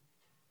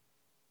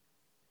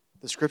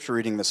The scripture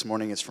reading this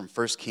morning is from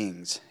 1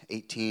 Kings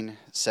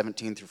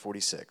 18:17 through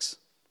 46.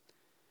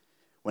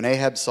 When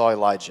Ahab saw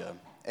Elijah,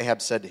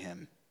 Ahab said to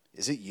him,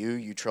 "Is it you,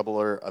 you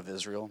troubler of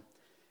Israel?"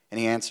 And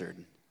he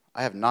answered,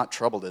 "I have not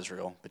troubled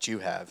Israel, but you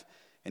have,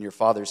 and your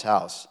father's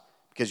house,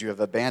 because you have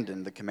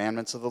abandoned the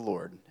commandments of the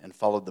Lord and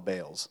followed the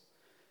Baals.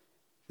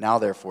 Now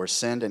therefore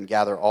send and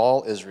gather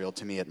all Israel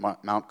to me at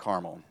Mount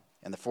Carmel,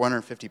 and the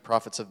 450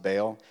 prophets of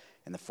Baal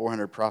and the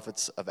 400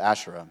 prophets of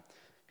Asherah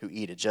who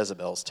eat at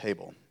Jezebel's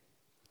table."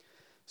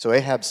 So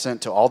Ahab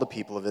sent to all the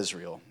people of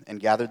Israel and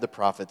gathered the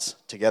prophets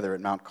together at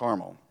Mount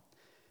Carmel.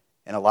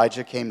 And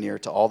Elijah came near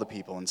to all the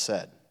people and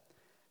said,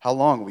 "How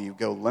long will you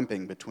go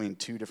limping between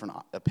two different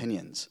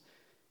opinions?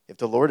 If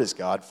the Lord is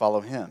God,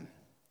 follow him.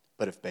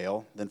 But if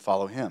Baal, then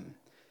follow him."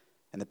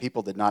 And the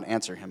people did not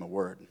answer him a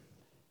word.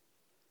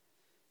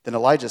 Then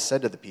Elijah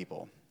said to the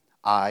people,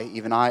 "I,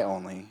 even I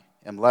only,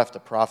 am left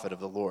a prophet of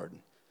the Lord,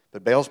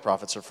 but Baal's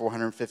prophets are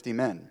 450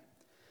 men.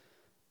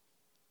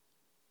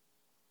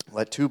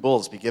 Let 2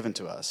 bulls be given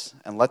to us,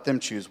 and let them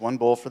choose 1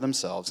 bull for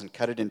themselves and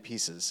cut it in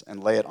pieces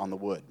and lay it on the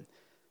wood,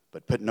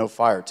 but put no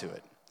fire to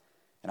it.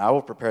 And I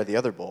will prepare the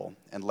other bull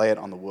and lay it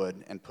on the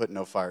wood and put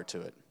no fire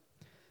to it.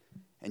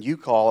 And you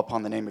call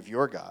upon the name of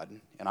your God,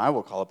 and I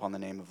will call upon the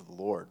name of the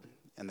Lord.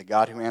 And the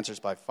God who answers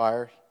by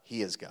fire,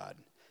 he is God."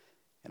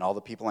 And all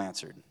the people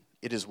answered,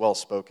 "It is well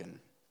spoken."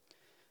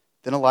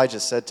 Then Elijah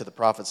said to the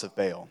prophets of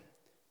Baal,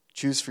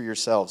 "Choose for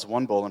yourselves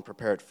 1 bull and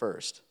prepare it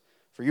first,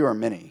 for you are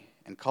many,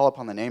 and call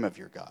upon the name of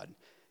your God,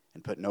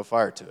 and put no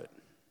fire to it."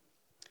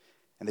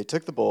 And they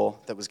took the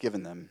bull that was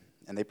given them,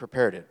 and they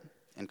prepared it,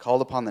 and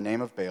called upon the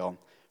name of Baal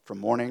from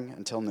morning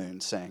until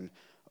noon, saying,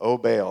 "O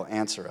Baal,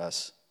 answer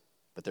us."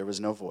 But there was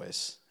no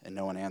voice, and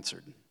no one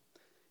answered.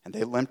 And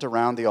they limped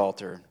around the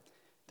altar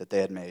that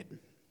they had made.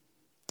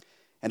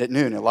 And at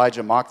noon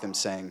Elijah mocked them,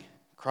 saying,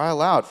 "Cry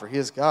aloud, for he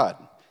is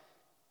God.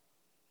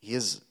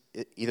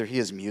 Either he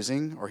is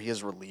musing, or he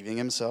is relieving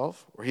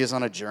himself, or he is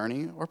on a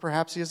journey, or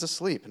perhaps he is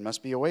asleep and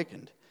must be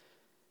awakened."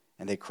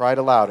 And they cried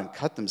aloud and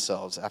cut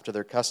themselves after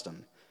their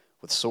custom,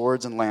 with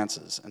swords and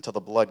lances, until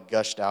the blood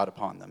gushed out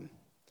upon them.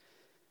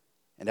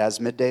 And as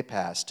midday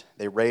passed,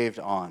 they raved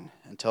on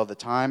until the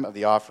time of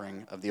the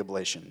offering of the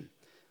oblation.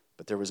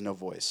 But there was no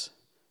voice.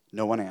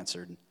 No one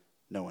answered.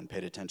 No one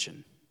paid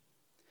attention.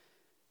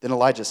 Then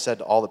Elijah said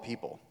to all the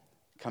people,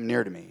 "Come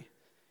near to me."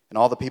 And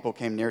all the people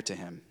came near to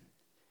him.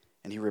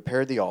 And he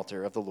repaired the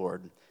altar of the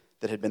Lord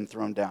that had been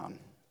thrown down.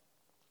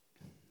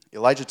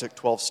 Elijah took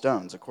 12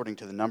 stones, according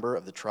to the number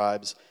of the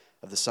tribes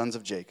of the sons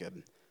of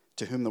Jacob,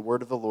 to whom the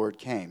word of the Lord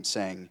came,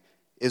 saying,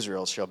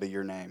 "Israel shall be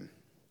your name."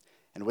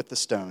 And with the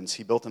stones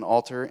he built an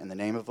altar in the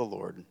name of the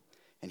Lord,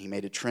 and he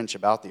made a trench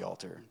about the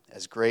altar,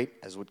 as great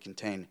as would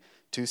contain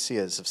 2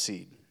 seahs of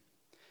seed.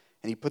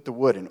 And he put the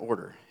wood in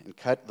order, and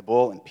cut the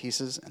bull in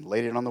pieces, and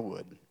laid it on the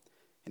wood.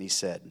 And he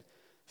said,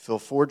 "Fill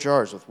 4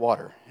 jars with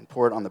water, and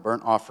pour it on the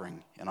burnt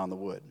offering and on the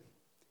wood."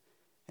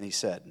 And he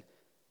said,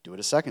 "Do it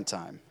a second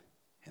time."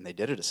 And they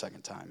did it a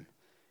second time.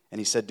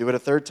 And he said, "Do it a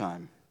third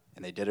time."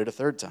 And they did it a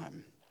third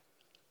time.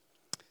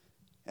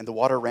 And the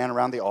water ran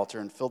around the altar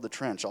and filled the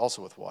trench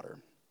also with water.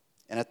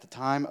 And at the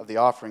time of the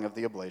offering of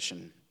the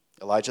oblation,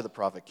 Elijah the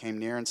prophet came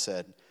near and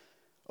said,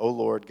 "O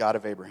Lord, God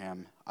of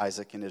Abraham,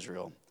 Isaac, and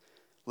Israel,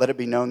 let it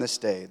be known this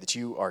day that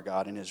you are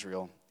God in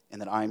Israel,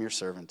 and that I am your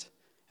servant,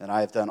 and that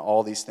I have done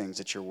all these things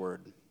at your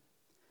word.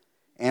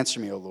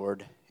 Answer me, O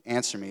Lord,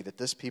 answer me, that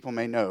this people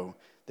may know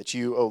that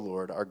you, O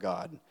Lord, are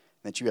God, and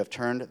that you have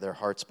turned their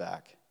hearts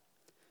back."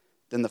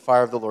 Then the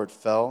fire of the Lord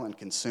fell and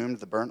consumed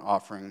the burnt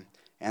offering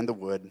and the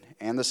wood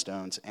and the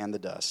stones and the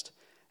dust,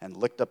 and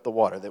licked up the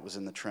water that was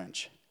in the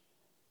trench.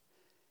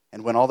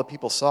 And when all the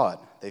people saw it,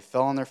 they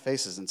fell on their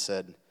faces and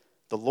said,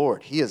 "The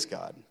Lord, he is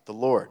God. The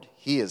Lord,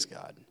 he is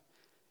God."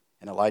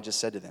 And Elijah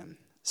said to them,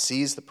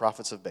 "Seize the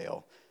prophets of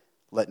Baal,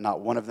 let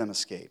not one of them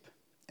escape."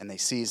 And they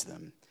seized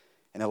them.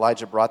 And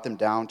Elijah brought them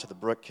down to the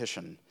brook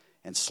Kishon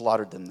and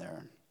slaughtered them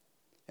there.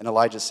 And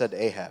Elijah said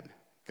to Ahab,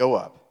 "Go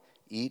up,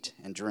 eat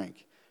and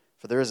drink,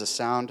 for there is a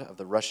sound of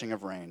the rushing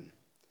of rain."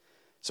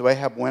 So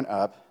Ahab went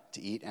up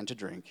to eat and to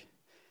drink,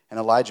 and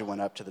Elijah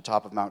went up to the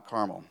top of Mount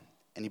Carmel,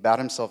 and he bowed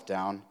himself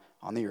down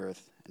on the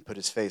earth and put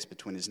his face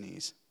between his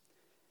knees.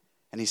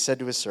 And he said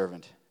to his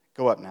servant,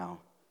 "Go up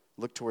now,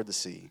 look toward the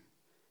sea."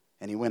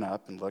 And he went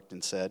up and looked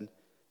and said,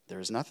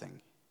 "There is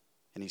nothing."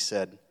 And he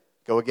said,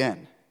 "Go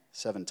again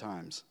 7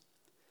 times.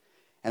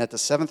 And at the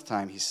 7th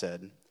time he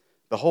said,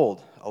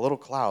 "Behold, a little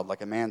cloud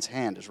like a man's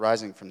hand is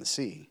rising from the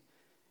sea."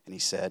 And he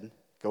said,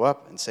 "Go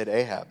up and say to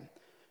Ahab,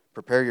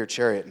 prepare your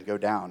chariot and go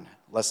down,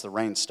 lest the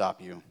rain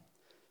stop you."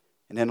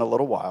 And in a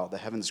little while the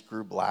heavens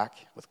grew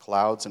black with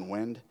clouds and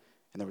wind,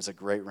 and there was a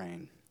great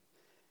rain.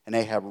 And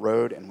Ahab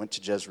rode and went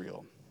to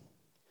Jezreel.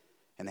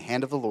 And the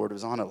hand of the Lord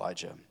was on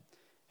Elijah,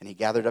 and he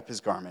gathered up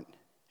his garment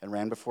and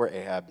ran before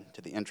Ahab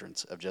to the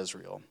entrance of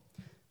Jezreel.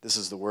 This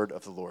is the word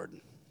of the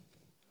Lord.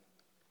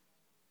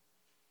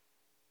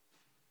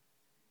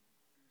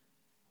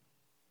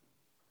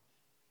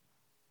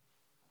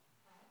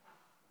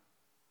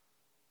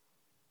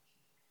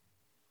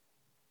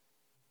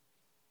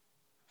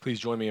 Please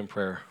join me in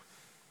prayer.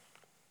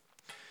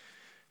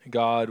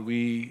 God,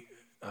 we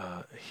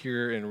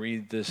hear and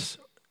read this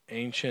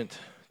ancient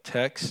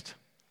text,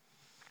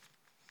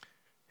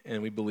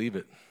 and we believe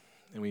it.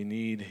 And we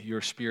need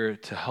your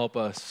Spirit to help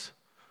us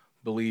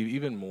believe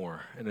even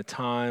more in a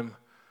time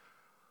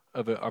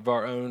of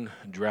our own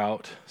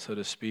drought, so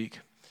to speak.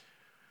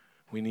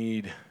 We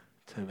need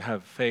to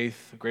have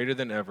faith greater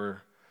than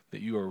ever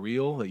that you are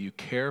real, that you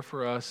care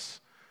for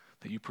us,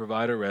 that you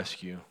provide a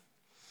rescue.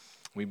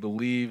 We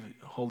believe,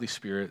 Holy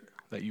Spirit,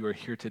 that you are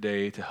here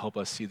today to help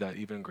us see that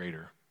even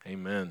greater.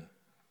 Amen.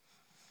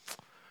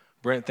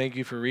 Brent, thank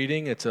you for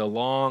reading. It's a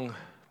long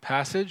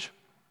passage,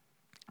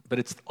 but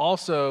it's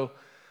also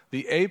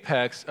the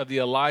apex of the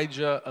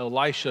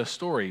Elisha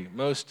story.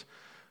 Most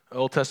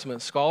Old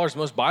Testament scholars,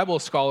 most Bible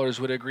scholars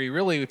would agree,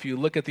 really, if you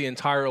look at the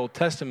entire Old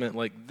Testament,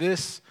 like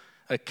this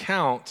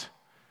account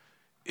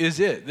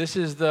is it. This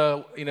is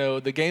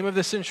the game of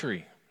the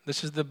century.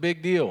 This is the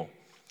big deal.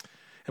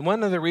 And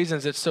one of the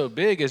reasons it's so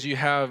big is you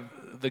have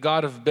the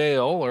God of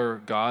Baal,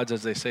 or gods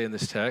as they say in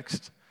this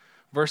text,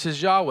 versus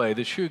Yahweh,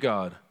 the true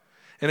God.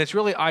 And it's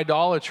really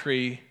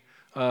idolatry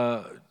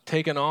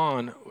taken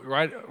on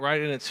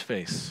right in its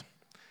face.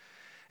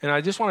 And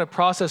I just want to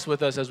process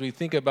with us as we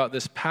think about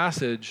this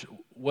passage,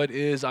 what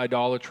is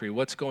idolatry?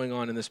 What's going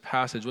on in this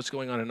passage? What's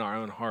going on in our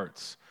own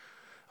hearts?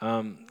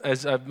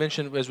 As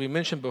we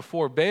mentioned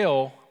before,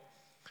 Baal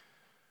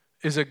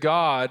is a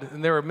god,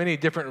 and there are many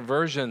different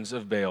versions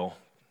of Baal.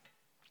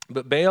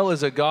 But Baal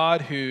is a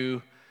god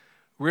who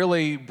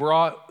really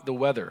brought the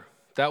weather.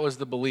 That was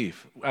the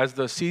belief. As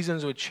the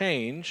seasons would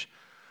change,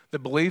 the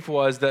belief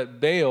was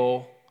that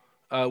Baal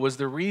was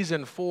the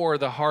reason for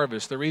the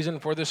harvest, the reason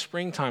for the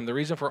springtime, the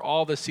reason for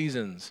all the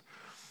seasons.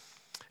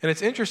 And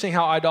it's interesting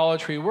how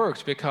idolatry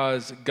works,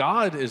 because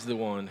God is the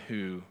one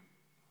who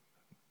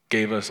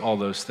gave us all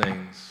those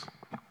things.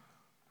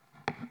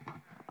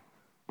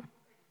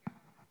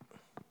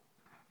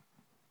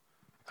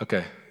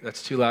 Okay,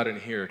 that's too loud in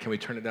here. Can we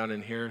turn it down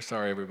in here?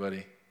 Sorry,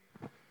 everybody.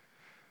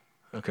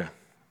 Okay.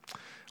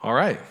 All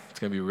right. It's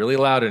going to be really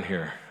loud in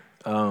here.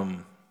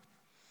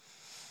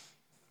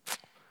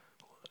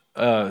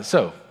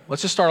 So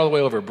let's just start all the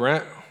way over.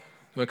 Brent, you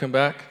want to come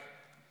back?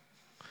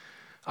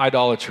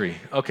 Idolatry.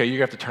 Okay, you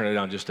have to turn it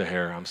down just a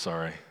hair. I'm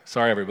sorry.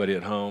 Sorry, everybody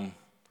at home.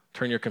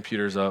 Turn your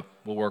computers up.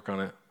 We'll work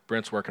on it.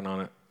 Brent's working on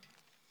it.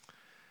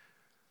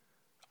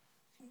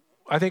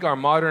 I think our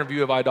modern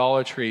view of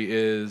idolatry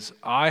is,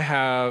 I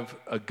have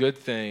a good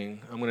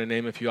thing. I'm going to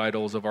name a few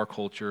idols of our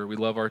culture. We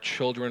love our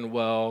children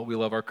well. We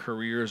love our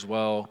careers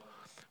well.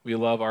 We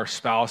love our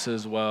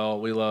spouses well.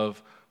 We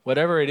love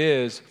whatever it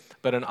is.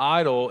 But an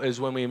idol is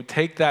when we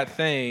take that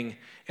thing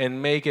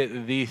and make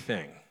it the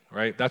thing,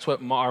 right? That's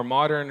what our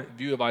modern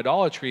view of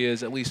idolatry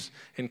is, at least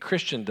in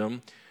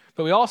Christendom.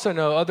 But we also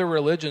know other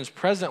religions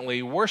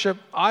presently worship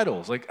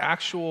idols, like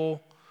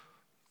actual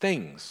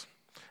things.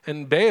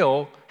 And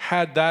Baal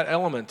had that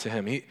element to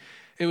him.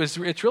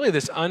 It's really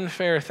this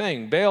unfair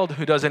thing. Baal,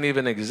 who doesn't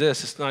even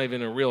exist, it's not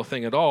even a real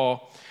thing at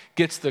all,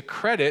 gets the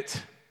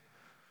credit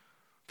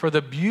for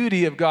the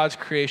beauty of God's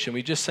creation.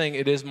 We just sang,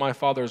 "It is my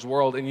Father's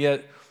world," and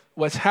yet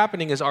what's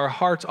happening is our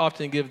hearts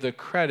often give the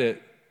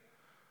credit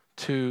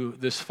to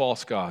this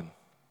false god.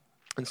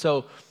 And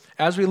so,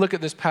 as we look at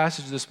this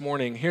passage this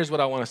morning, here's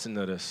what I want us to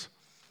notice.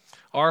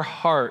 Our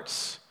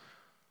hearts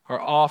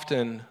are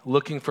often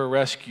looking for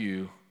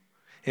rescue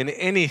in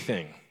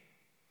anything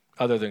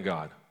other than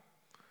God.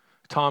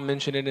 Tom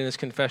mentioned it in his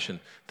confession,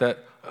 that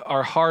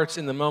our hearts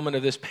in the moment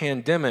of this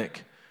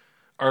pandemic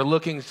are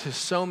looking to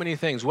so many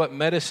things. What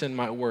medicine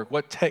might work,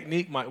 what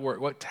technique might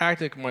work, what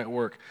tactic might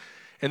work.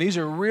 And these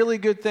are really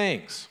good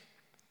things.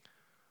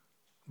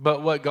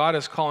 But what God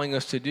is calling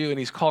us to do, and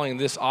he's calling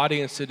this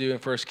audience to do in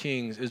 1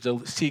 Kings, is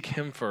to seek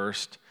him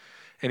first.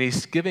 And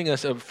he's giving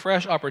us a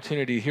fresh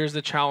opportunity. Here's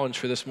the challenge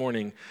for this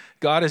morning.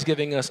 God is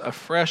giving us a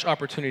fresh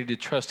opportunity to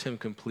trust him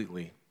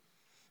completely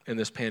in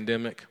this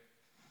pandemic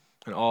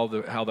and how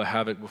the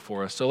havoc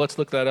before us. So let's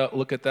look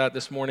at that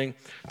this morning.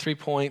 3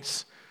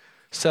 points: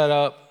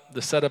 the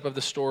setup of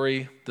the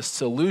story, the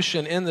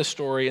solution in the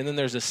story, and then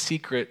there's a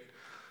secret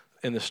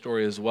in the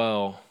story as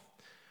well.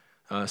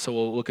 So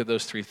we'll look at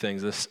those 3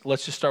 things.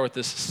 Let's just start with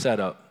this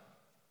setup.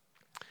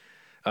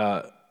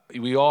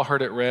 We all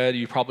heard it read.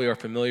 You probably are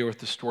familiar with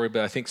the story,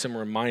 but I think some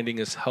reminding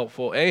is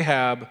helpful.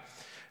 Ahab,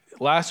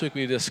 last week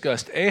we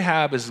discussed,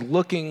 Ahab is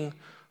looking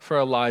for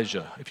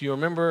Elijah. If you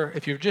remember,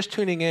 if you're just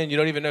tuning in, you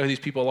don't even know who these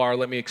people are,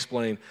 let me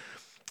explain.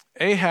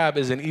 Ahab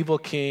is an evil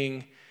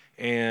king,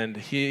 and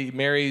he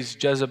marries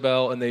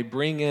Jezebel, and they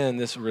bring in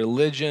this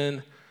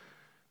religion,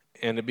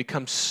 and it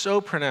becomes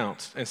so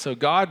pronounced. And so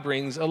God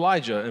brings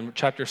Elijah in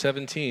chapter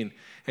 17,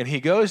 and he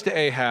goes to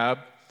Ahab,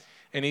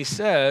 and he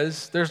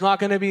says, there's not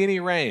going to be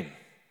any rain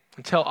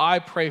until I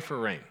pray for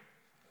rain,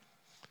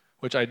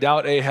 which I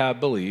doubt Ahab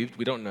believed.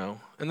 We don't know.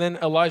 And then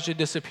Elijah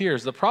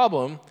disappears. The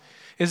problem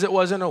is it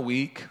wasn't a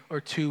week or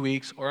 2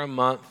 weeks or a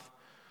month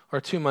or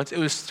 2 months. It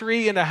was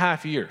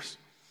 3.5 years.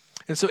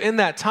 And so in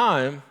that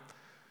time,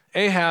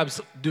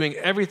 Ahab's doing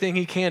everything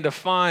he can to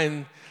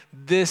find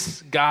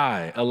this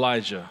guy,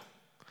 Elijah.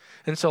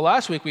 And so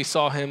last week we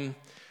saw him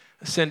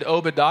send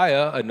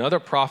Obadiah, another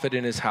prophet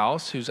in his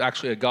house, who's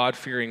actually a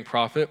God-fearing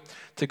prophet,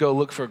 to go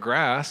look for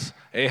grass.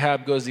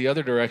 Ahab goes the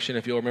other direction,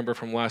 if you'll remember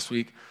from last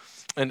week.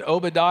 And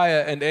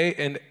Obadiah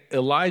and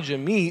Elijah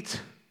meet,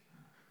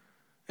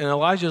 and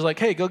Elijah's like,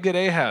 hey, go get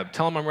Ahab.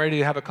 Tell him I'm ready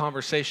to have a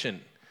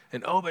conversation.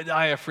 And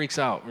Obadiah freaks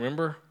out,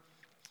 remember?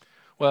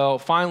 Well,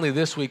 finally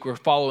this week we're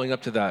following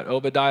up to that.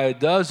 Obadiah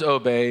does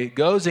obey,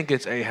 goes and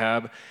gets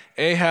Ahab.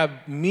 Ahab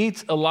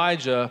meets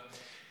Elijah,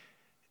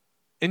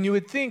 and you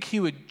would think he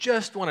would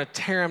just want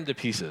to tear him to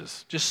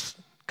pieces, just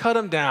cut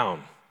him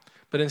down.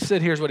 But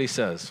instead, here's what he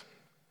says.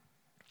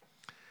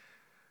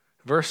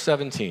 Verse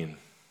 17,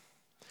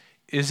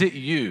 is it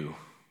you,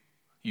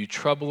 you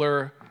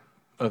troubler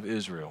of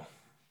Israel?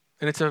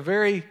 And it's a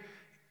very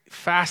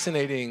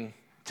fascinating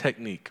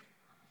technique.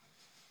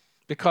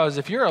 Because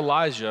if you're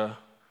Elijah,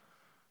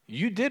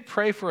 you did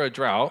pray for a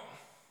drought,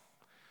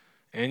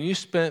 and you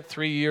spent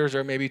 3 years,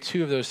 or maybe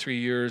 2 of those 3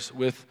 years,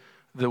 with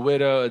the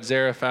widow at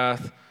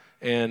Zarephath,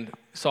 and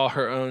saw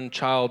her own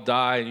child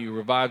die, and you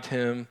revived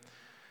him.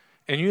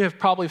 And you have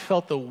probably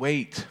felt the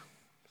weight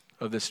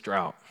of this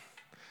drought.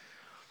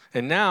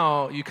 And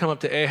now you come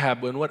up to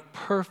Ahab, and what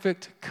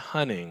perfect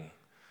cunning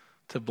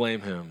to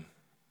blame him.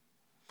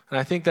 And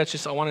I think that's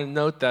just, I want to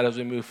note that as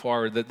we move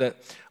forward, that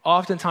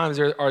oftentimes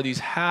there are these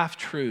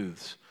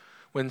half-truths.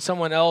 When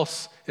someone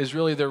else is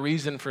really the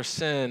reason for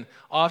sin,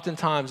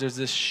 oftentimes there's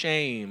this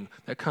shame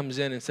that comes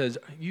in and says,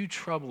 you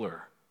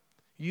troubler,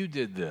 you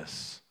did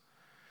this.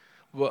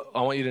 Well,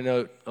 I want you to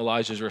note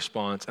Elijah's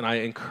response, and I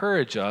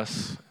encourage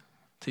us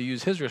to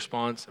use his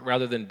response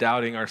rather than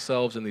doubting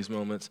ourselves in these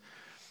moments.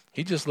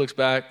 He just looks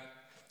back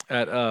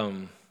at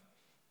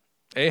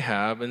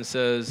Ahab and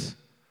says,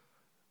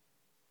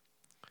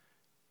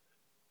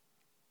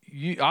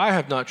 I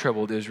have not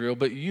troubled Israel,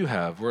 but you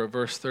have. We're at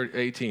verse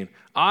 18.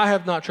 I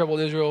have not troubled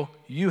Israel,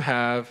 you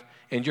have,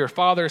 and your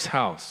father's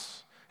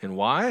house. And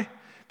why?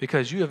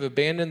 Because you have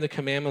abandoned the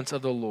commandments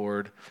of the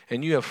Lord,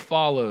 and you have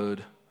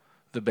followed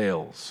the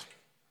Baals.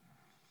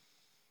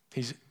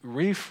 He's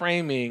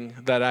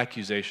reframing that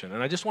accusation.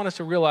 And I just want us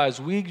to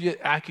realize we get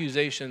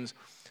accusations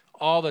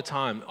all the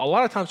time, a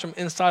lot of times from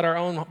inside our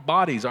own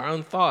bodies, our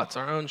own thoughts,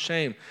 our own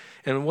shame.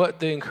 And what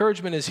the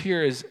encouragement is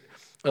here is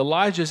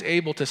Elijah is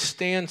able to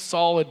stand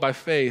solid by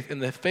faith in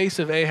the face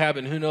of Ahab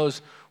and who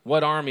knows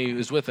what army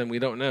is with him, we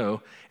don't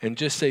know, and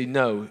just say,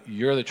 no,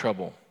 you're the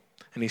trouble.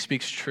 And he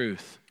speaks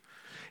truth.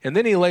 And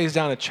then he lays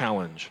down a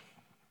challenge,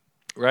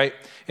 right?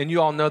 And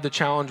you all know the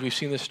challenge. We've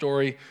seen the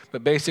story.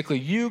 But basically,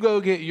 you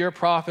go get your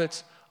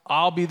prophets.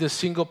 I'll be the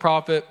single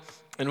prophet.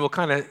 And we'll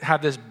kind of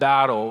have this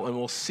battle, and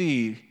we'll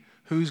see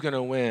who's going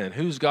to win,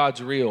 who's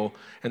God's real.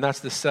 And that's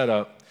the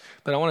setup.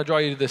 But I want to draw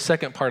you to the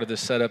second part of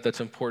this setup that's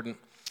important,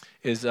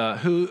 is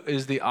who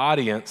is the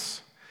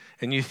audience.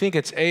 And you think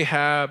it's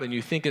Ahab, and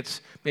you think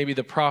it's maybe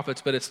the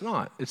prophets, but it's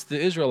not. It's the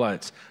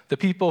Israelites, the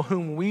people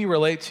whom we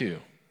relate to.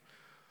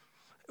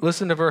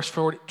 Listen to verse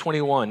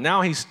 21.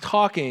 Now he's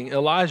talking,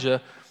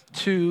 Elijah,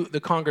 to the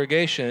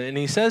congregation, and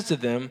he says to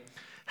them,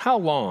 how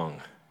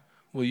long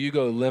will you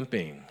go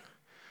limping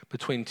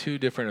between 2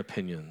 different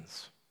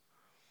opinions?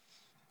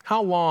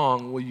 How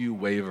long will you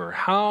waver?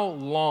 How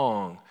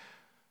long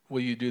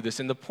will you do this?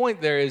 And the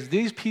point there is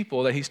these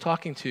people that he's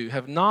talking to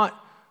have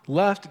not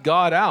left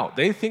God out.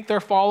 They think they're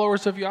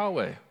followers of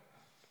Yahweh.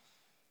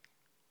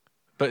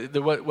 But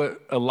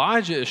what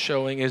Elijah is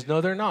showing is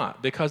no, they're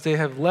not, because they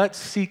have let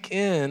seek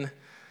in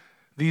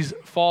these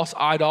false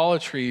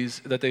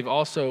idolatries that they've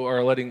also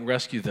are letting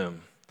rescue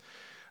them.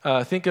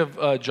 Think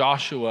of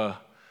Joshua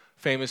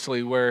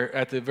famously, where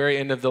at the very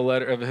end of the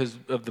letter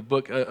of the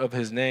book of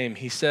his name,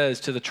 he says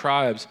to the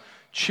tribes,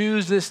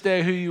 choose this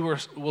day who you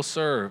will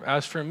serve.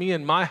 As for me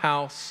and my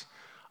house,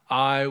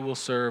 we will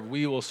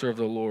serve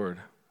the Lord.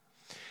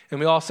 And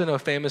we also know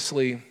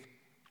famously,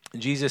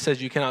 Jesus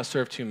says you cannot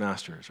serve 2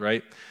 masters,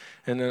 right?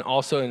 And then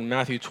also in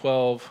Matthew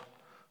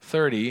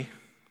 12:30,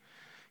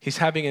 he's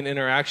having an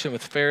interaction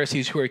with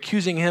Pharisees who are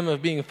accusing him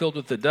of being filled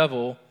with the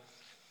devil.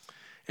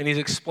 And he's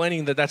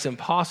explaining that that's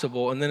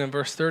impossible. And then in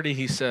verse 30,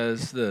 he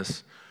says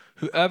this,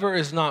 whoever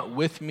is not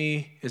with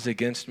me is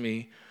against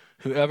me.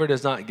 Whoever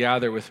does not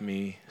gather with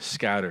me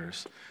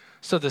scatters.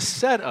 So the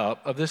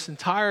setup of this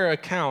entire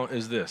account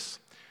is this.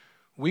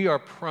 We are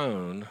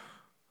prone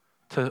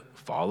to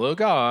follow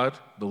God,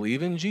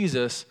 believe in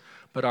Jesus,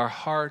 but our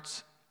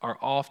hearts are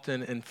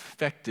often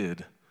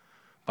infected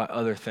by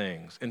other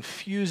things,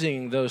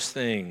 infusing those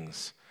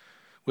things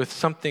with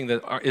something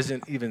that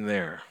isn't even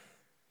there,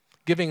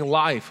 giving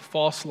life,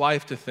 false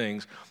life to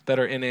things that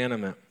are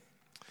inanimate.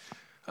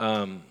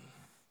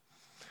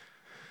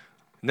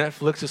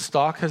 Netflix's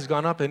stock has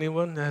gone up.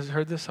 Anyone has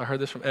heard this? I heard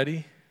this from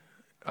Eddie.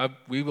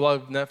 We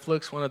love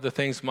Netflix. One of the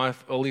things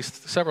at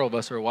least several of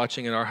us are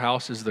watching in our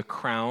house is The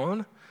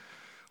Crown.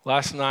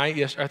 Last night,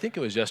 I think it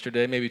was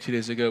yesterday, maybe 2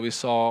 days ago, we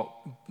saw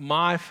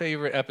my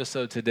favorite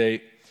episode to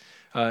date.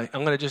 I'm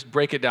going to just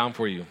break it down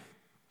for you.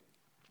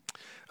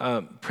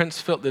 Prince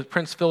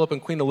Philip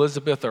and Queen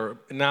Elizabeth are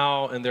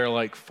now, and they're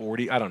like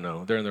 40. I don't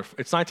know.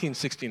 It's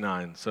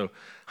 1969. So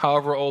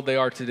however old they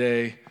are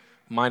today,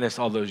 minus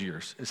all those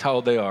years, is how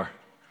old they are.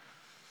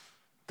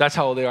 That's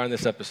how old they are in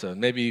this episode.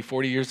 Maybe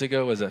 40 years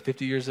ago. Was that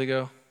 50 years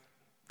ago?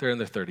 They're in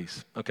their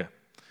 30s. Okay.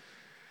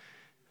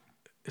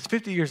 It's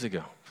 50 years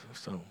ago,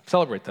 so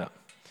celebrate that.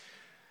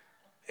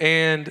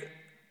 And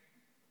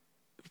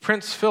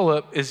Prince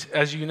Philip is,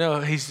 as you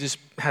know, he's just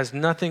has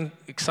nothing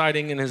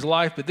exciting in his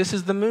life, but this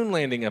is the moon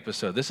landing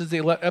episode. This is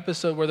the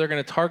episode where they're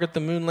going to target the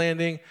moon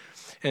landing,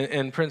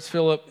 and Prince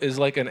Philip is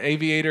like an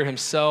aviator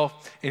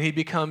himself, and he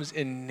becomes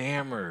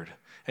enamored.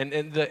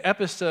 And the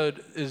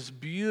episode is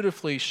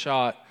beautifully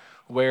shot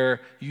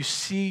where you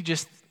see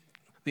just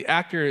the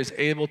actor is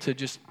able to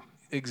just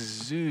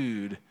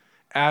exude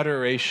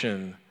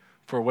adoration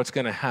for what's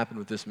going to happen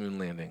with this moon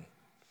landing.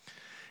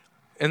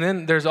 And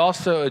then there's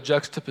also a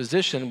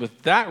juxtaposition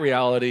with that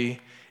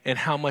reality and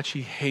how much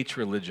he hates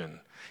religion.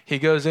 He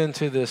goes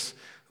into this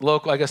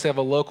local, I guess they have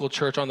a local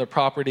church on the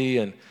property,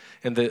 and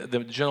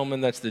the gentleman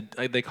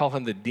they call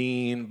him the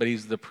dean, but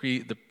he's the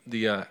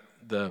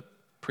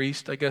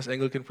priest, I guess,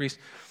 Anglican priest,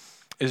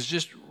 is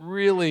just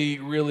really,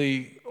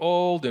 really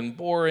old and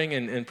boring,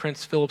 and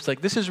Prince Philip's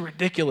like, this is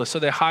ridiculous. So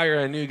they hire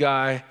a new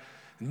guy.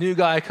 New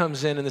guy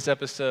comes in this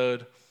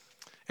episode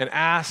and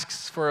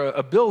asks for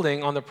a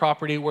building on the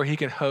property where he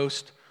can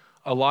host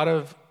a lot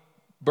of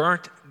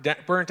burnt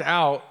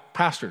out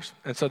pastors.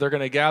 And so they're going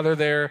to gather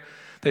there.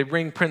 They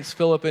bring Prince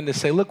Philip in to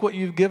say, look what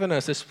you've given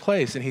us, this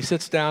place. And he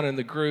sits down in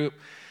the group,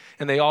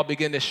 and they all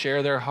begin to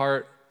share their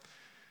heart.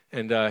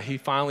 And he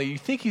finally, you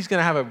think he's going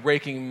to have a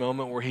breaking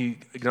moment where he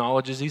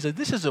acknowledges, he's like,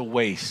 this is a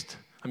waste.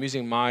 I'm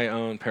using my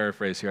own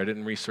paraphrase here. I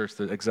didn't research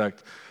the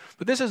exact,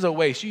 but this is a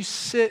waste. You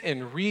sit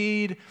and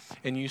read,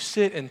 and you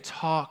sit and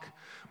talk.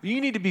 You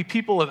need to be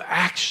people of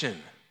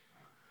action.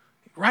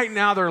 Right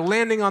now, they're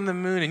landing on the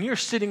moon, and you're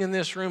sitting in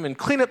this room and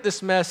clean up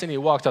this mess, and he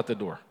walks out the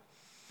door.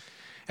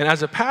 And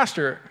as a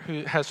pastor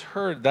who has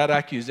heard that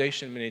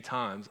accusation many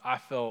times, I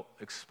felt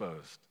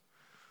exposed.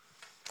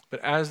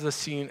 But as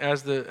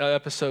the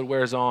episode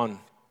wears on,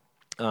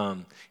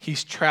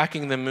 he's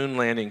tracking the moon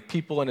landing.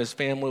 People in his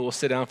family will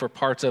sit down for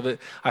parts of it.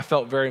 I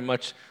felt very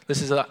much,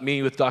 this is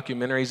me with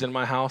documentaries in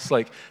my house.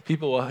 Like,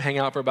 people will hang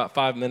out for about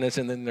 5 minutes,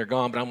 and then they're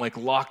gone, but I'm like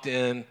locked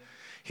in.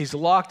 He's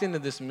locked into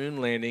this moon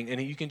landing, and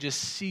you can just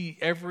see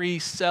every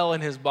cell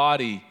in his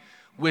body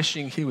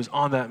wishing he was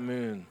on that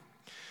moon.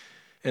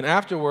 And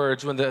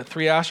afterwards, when the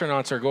 3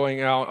 astronauts are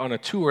going out on a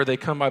tour, they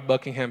come by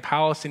Buckingham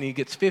Palace, and he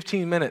gets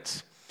 15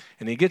 minutes.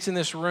 And he gets in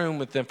this room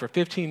with them for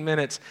 15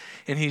 minutes,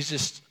 and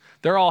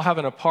they're all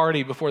having a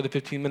party before the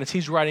 15 minutes.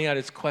 He's writing out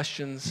his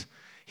questions.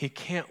 He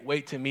can't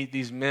wait to meet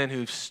these men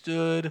who've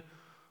stood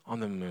on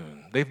the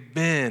moon. They've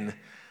been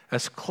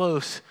as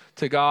close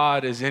to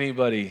God as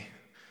anybody.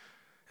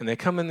 And they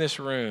come in this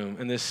room,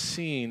 and this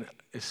scene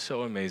is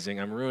so amazing.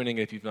 I'm ruining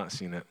it if you've not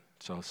seen it,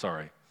 so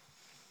sorry.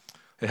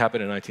 It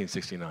happened in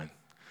 1969.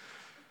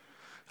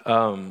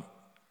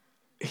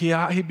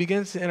 He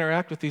begins to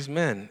interact with these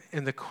men,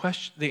 and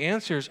the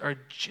answers are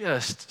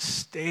just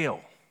stale.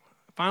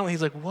 Finally,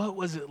 he's like, what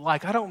was it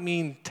like? I don't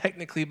mean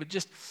technically, but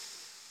just,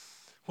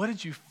 what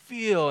did you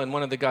feel? And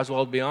one of the guys, well,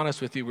 I'll be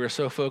honest with you, we were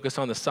so focused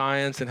on the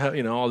science and how,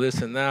 all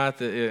this and that,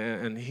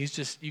 and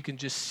you can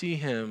just see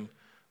him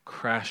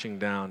crashing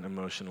down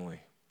emotionally.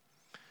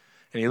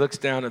 And he looks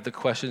down at the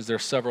questions.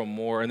 There's several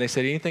more. And they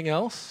said, anything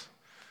else?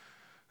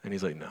 And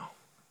he's like, no.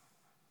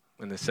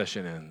 And the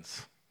session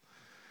ends.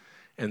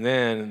 And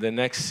then the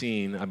next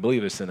scene, I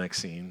believe it's the next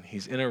scene,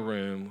 he's in a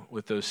room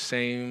with those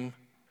same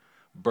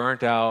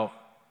burnt out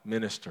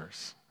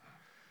ministers.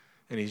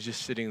 And he's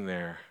just sitting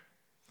there.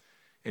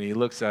 And he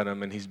looks at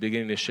them, and he's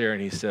beginning to share,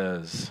 and he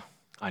says,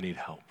 I need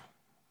help.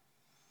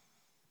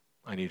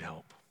 I need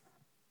help.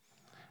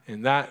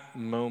 In that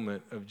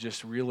moment of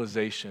just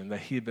realization that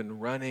he had been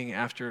running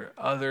after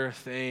other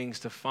things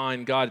to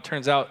find God. It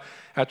turns out,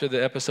 after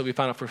the episode, we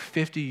found out for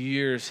 50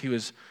 years he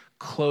was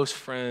close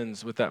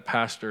friends with that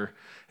pastor.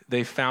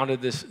 They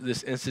founded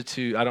this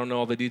institute. I don't know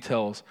all the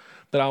details,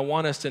 but I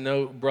want us to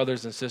know,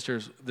 brothers and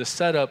sisters, the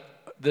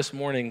setup this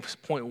morning,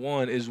 point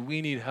 1, is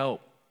we need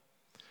help.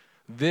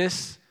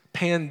 This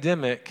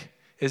pandemic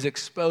is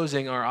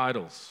exposing our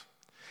idols.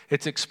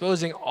 It's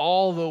exposing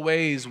all the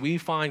ways we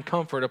find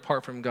comfort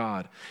apart from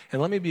God.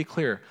 And let me be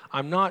clear,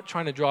 I'm not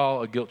trying to draw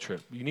a guilt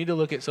trip. You need to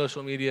look at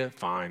social media,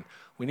 fine.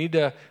 We need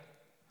to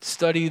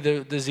study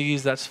the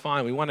disease, that's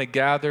fine. We want to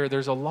gather.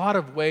 There's a lot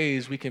of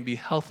ways we can be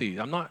healthy.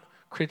 I'm not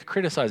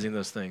criticizing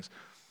those things.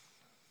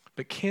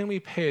 But can we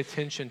pay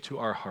attention to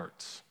our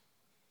hearts?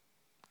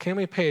 Can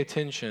we pay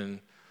attention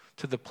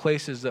to the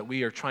places that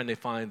we are trying to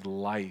find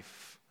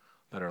life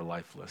that are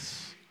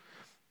lifeless?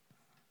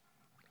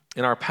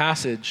 In our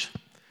passage,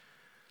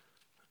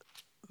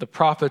 the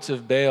prophets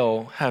of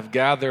Baal have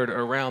gathered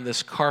around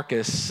this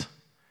carcass,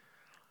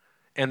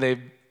 and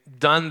they've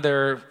done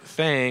their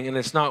thing, and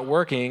it's not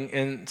working.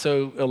 And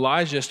so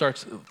Elijah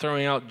starts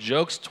throwing out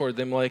jokes toward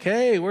them like,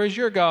 hey, where's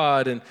your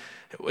God? And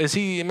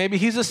maybe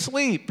he's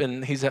asleep.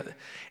 And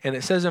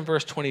it says in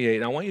verse 28,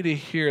 and I want you to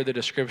hear the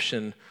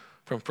description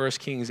from 1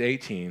 Kings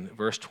 18,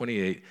 verse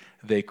 28.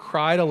 They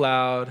cried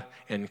aloud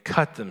and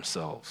cut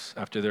themselves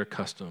after their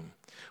custom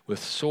with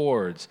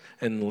swords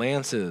and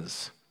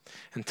lances.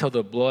 until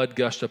the blood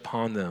gushed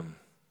upon them.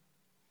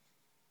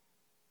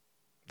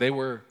 They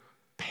were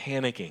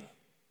panicking.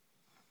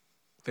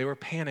 They were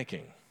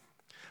panicking.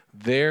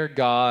 Their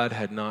God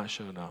had not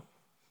shown up.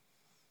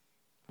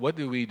 What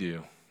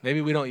do?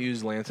 Maybe we don't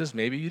use lances.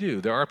 Maybe you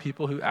do. There are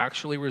people who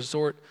actually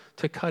resort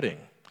to cutting.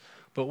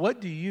 But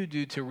what do you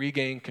do to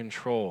regain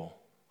control?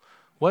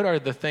 What are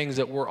the things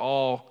that we're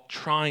all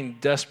trying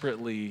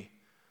desperately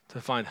to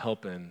find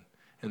help in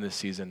this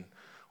season?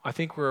 I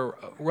think we're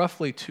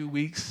roughly 2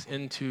 weeks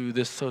into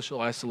this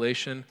social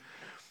isolation.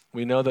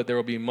 We know that there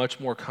will be much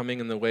more coming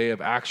in the way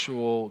of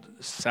actual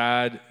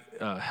sad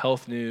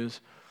health news.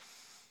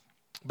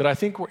 But I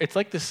think it's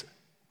like this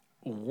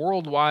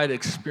worldwide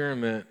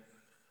experiment.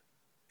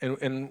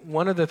 And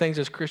one of the things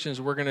as Christians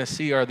we're going to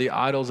see are the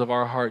idols of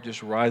our heart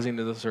just rising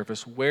to the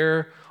surface.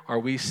 Where are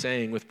we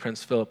saying with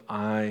Prince Philip,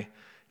 I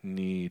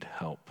need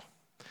help?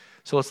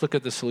 So let's look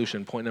at the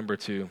solution. Point number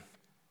 2.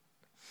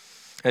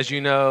 As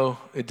you know,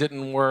 it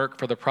didn't work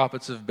for the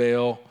prophets of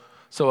Baal.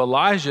 So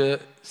Elijah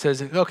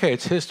says, okay,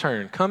 it's his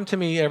turn. Come to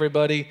me,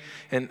 everybody.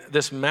 And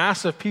this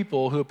mass of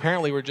people who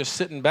apparently were just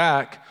sitting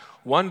back,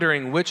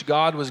 wondering which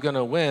God was going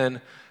to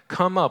win,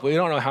 come up. We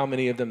don't know how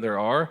many of them there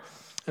are.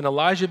 And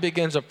Elijah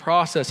begins a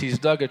process. He's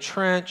dug a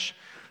trench,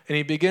 and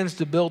he begins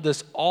to build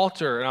this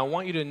altar. And I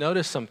want you to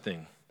notice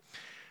something.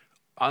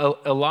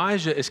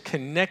 Elijah is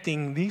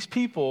connecting these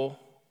people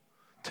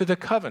to the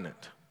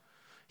covenant.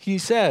 He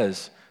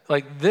says,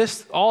 like,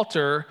 this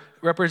altar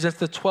represents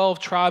the 12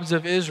 tribes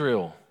of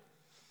Israel.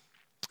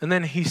 And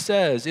then he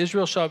says, he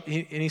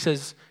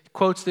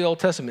quotes the Old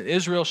Testament,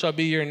 Israel shall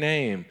be your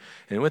name.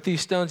 And with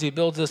these stones, he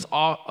builds this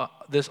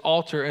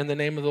altar in the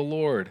name of the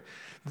Lord.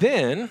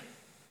 Then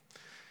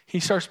he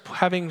starts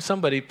having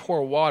somebody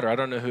pour water. I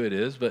don't know who it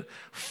is, but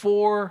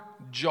 4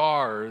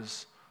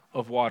 jars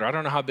of water. I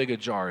don't know how big a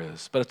jar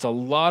is, but it's a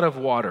lot of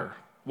water.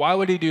 Why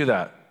would he do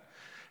that?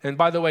 And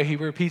by the way, he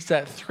repeats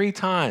that 3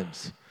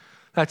 times.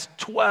 That's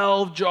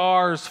 12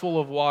 jars full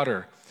of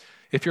water.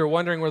 If you're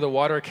wondering where the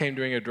water came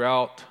during a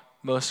drought,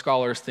 most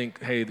scholars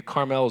think, hey, the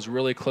Carmel is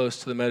really close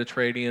to the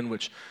Mediterranean,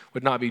 which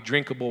would not be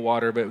drinkable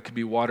water, but it could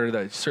be water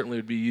that certainly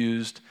would be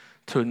used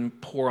to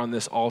pour on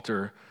this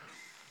altar.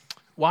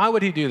 Why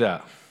would he do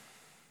that?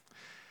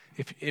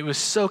 If it was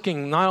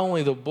soaking not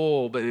only the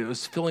bowl, but it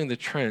was filling the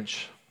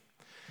trench.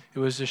 It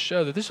was to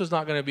show that this was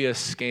not going to be a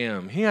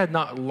scam. He had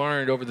not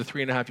learned over the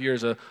 3.5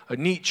 years a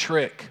neat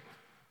trick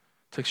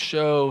to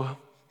show,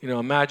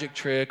 a magic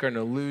trick or an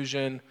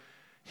illusion.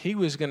 He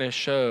was going to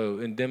show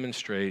and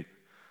demonstrate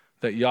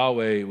that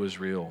Yahweh was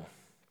real.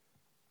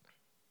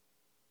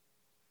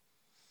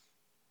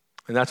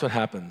 And that's what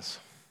happens.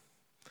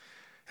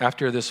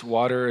 After this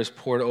water is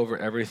poured over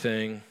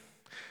everything,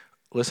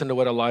 listen to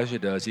what Elijah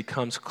does. He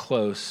comes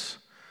close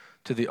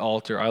to the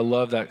altar. I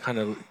love that kind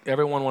of,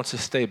 everyone wants to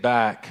stay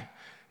back,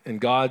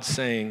 and God's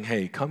saying,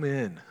 hey, come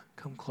in,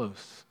 come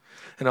close.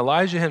 And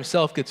Elijah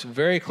himself gets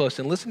very close,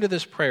 and listen to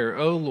this prayer.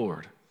 O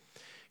Lord,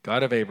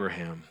 God of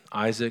Abraham,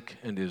 Isaac,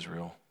 and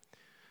Israel,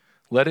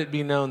 let it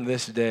be known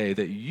this day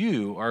that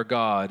you are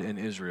God in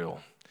Israel,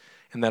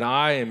 and that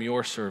I am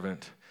your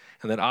servant,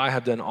 and that I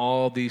have done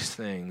all these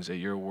things at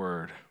your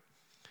word.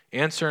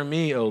 Answer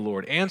me, O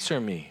Lord, answer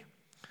me,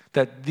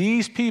 that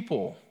these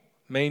people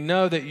may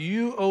know that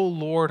you, O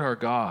Lord, are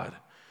God,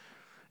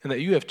 and that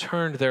you have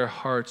turned their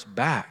hearts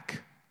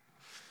back.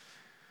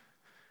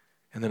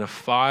 And then a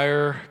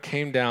fire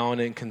came down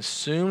and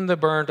consumed the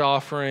burnt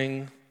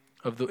offering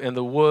and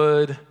the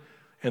wood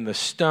and the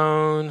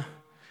stone,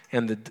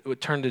 and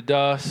it turned to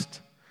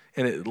dust,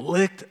 and it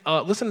licked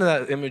up, listen to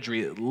that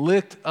imagery, it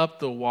licked up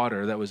the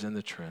water that was in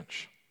the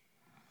trench.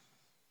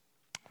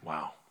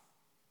 Wow.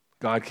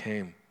 God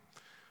came.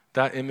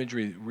 That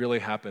imagery really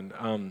happened.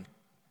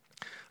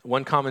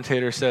 One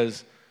commentator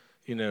says,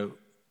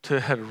 to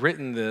have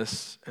written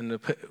this and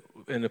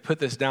to put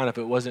this down if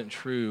it wasn't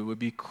true would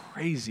be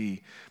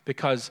crazy,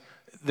 because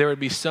there would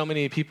be so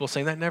many people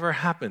saying that never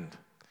happened.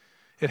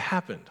 It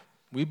happened.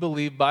 We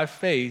believe by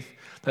faith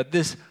that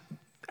this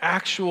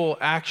actual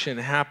action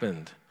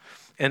happened.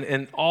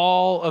 And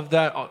all of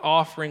that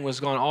offering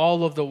was gone.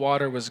 All of the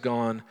water was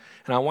gone.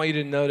 And I want you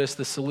to notice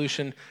the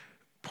solution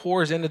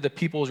pours into the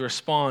people's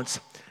response.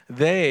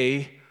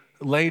 They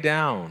lay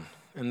down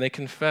and they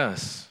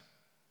confess.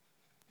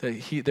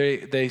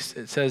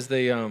 It says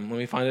let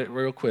me find it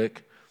real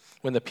quick.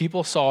 When the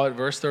people saw it,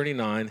 verse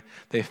 39,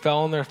 they fell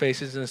on their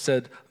faces and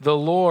said, the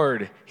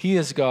Lord, he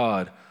is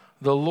God.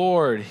 The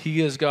Lord,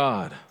 he is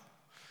God.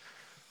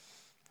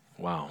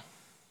 Wow.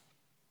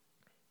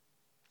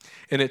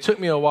 And it took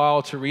me a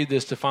while to read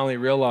this to finally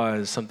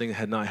realize something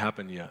had not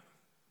happened yet.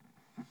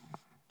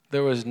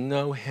 There was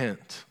no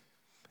hint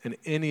in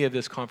any of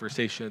this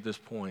conversation at this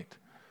point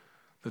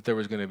that there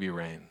was going to be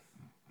rain.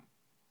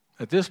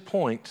 At this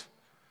point,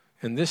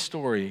 in this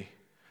story,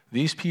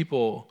 these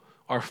people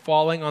are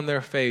falling on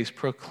their face,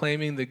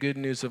 proclaiming the good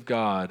news of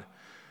God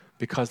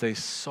because they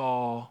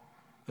saw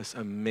this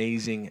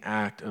amazing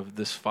act of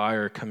this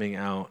fire coming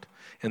out,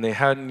 and they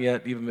hadn't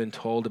yet even been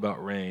told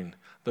about rain,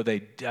 though they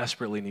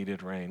desperately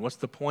needed rain. What's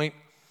the point?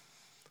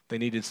 They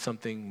needed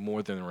something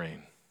more than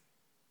rain.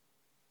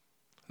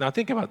 Now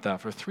think about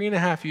that. For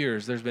 3.5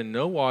 years, there's been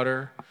no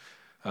water.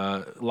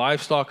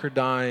 Livestock are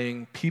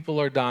dying. People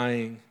are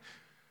dying.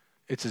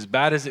 It's as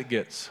bad as it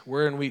gets.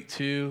 We're in week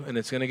 2, and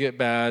it's going to get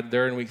bad.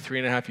 They're in week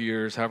 3.5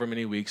 years, however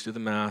many weeks, do the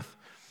math.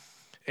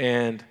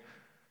 And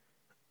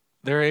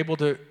they're able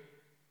to,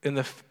 in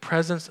the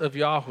presence of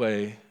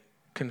Yahweh,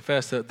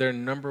 confess that their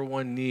number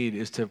one need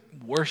is to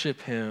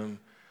worship him,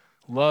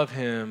 love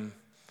him,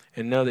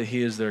 and know that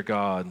he is their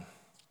God.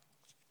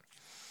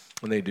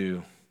 When they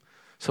do.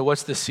 So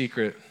what's the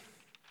secret?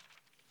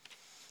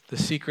 The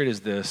secret is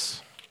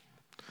this.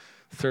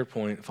 Third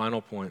point,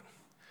 final point.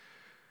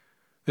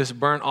 This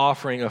burnt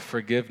offering of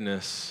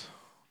forgiveness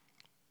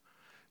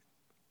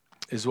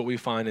is what we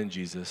find in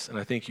Jesus. And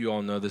I think you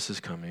all know this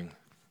is coming.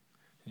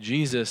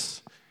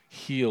 Jesus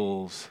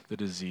heals the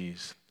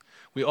disease.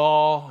 We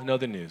all know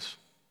the news.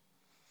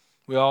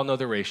 We all know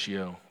the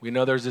ratio. We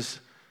know there's this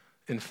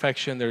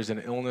infection, there's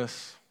an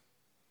illness.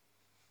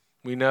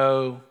 We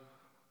know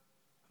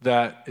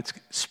that it's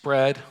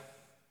spread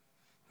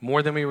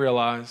more than we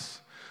realize.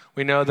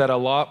 We know that a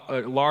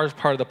large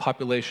part of the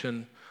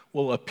population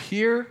will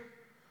appear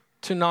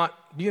to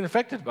not be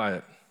infected by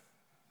it,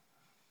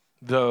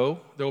 though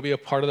there will be a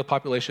part of the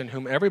population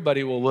whom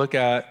everybody will look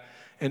at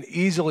and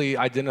easily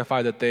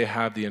identify that they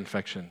have the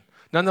infection.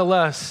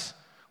 Nonetheless,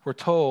 we're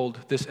told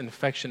this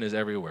infection is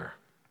everywhere.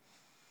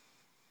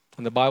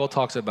 And the Bible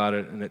talks about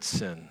it, and it's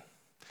sin.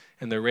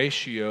 And the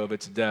ratio of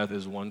its death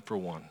is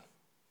 1-for-1.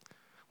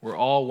 We're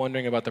all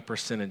wondering about the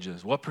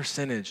percentages. What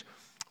percentage?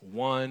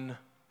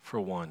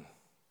 1-for-1.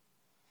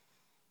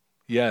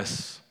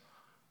 Yes,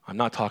 I'm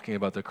not talking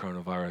about the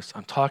coronavirus.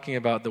 I'm talking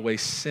about the way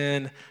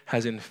sin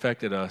has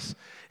infected us.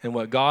 And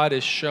what God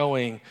is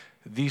showing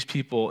these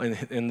people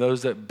and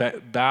those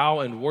that bow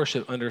and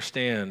worship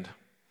understand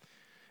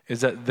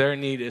is that their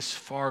need is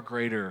far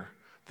greater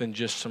than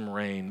just some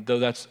rain, though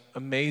that's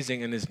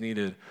amazing and is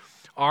needed.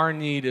 Our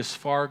need is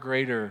far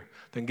greater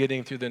than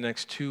getting through the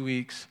next 2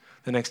 weeks,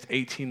 the next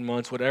 18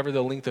 months, whatever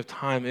the length of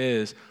time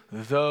is,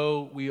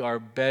 though we are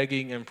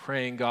begging and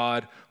praying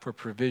God for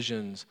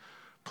provisions.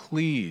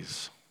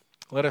 Please,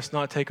 let us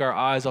not take our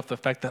eyes off the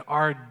fact that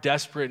our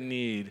desperate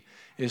need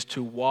is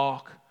to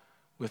walk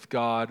with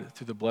God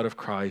through the blood of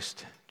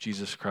Christ,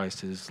 Jesus Christ,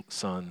 his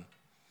Son.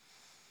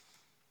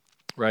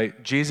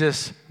 Right?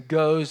 Jesus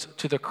goes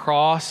to the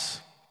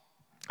cross,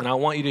 and I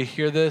want you to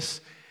hear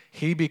this.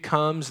 He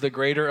becomes the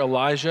greater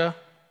Elijah.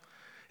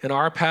 In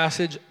our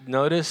passage,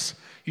 notice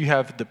you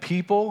have the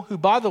people who,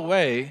 by the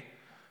way,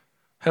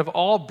 have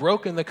all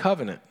broken the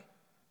covenant.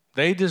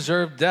 They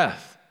deserve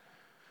death.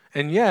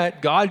 And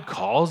yet, God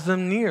calls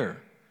them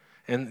near.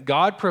 And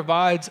God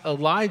provides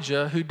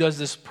Elijah, who does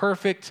this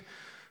perfect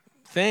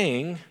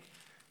thing,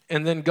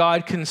 and then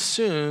God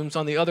consumes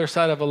on the other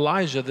side of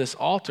Elijah this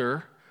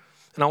altar.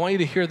 And I want you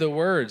to hear the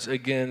words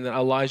again that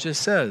Elijah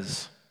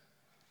says.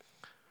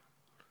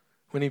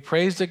 When he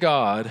prays to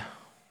God,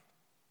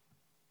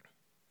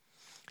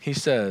 he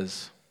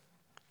says,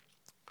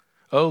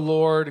 O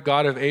Lord,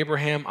 God of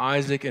Abraham,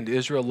 Isaac, and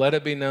Israel, let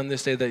it be known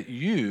this day that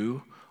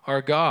you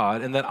are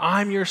God and that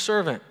I'm your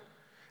servant.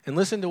 And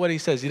listen to what he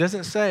says. He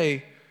doesn't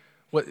say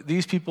what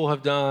these people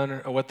have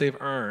done or what they've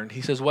earned.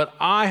 He says, what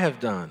I have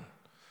done.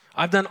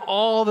 I've done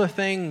all the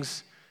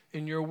things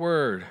in your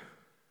word.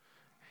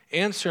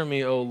 Answer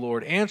me, O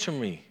Lord, answer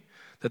me,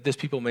 that this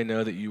people may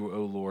know that you,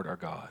 O Lord, are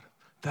God.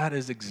 That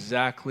is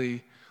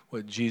exactly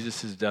what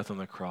Jesus' death on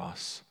the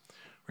cross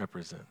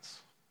represents.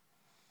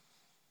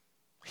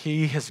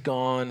 He has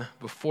gone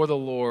before the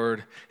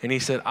Lord, and he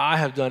said, I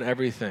have done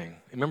everything.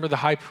 Remember the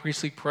high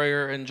priestly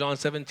prayer in John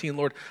 17,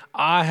 Lord,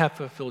 I have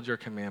fulfilled your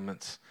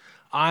commandments.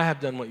 I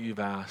have done what you've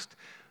asked.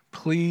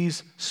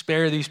 Please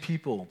spare these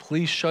people.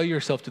 Please show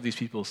yourself to these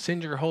people.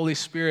 Send your Holy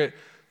Spirit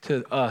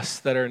to us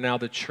that are now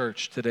the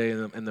church today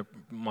in the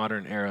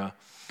modern era.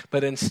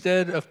 But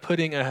instead of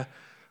putting a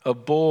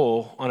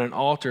bull on an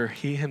altar,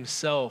 he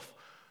himself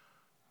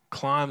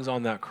climbs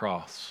on that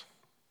cross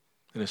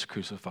and is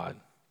crucified.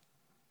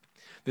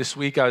 This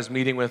week I was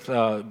meeting with,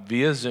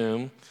 via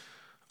Zoom,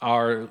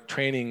 our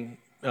training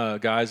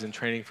guys in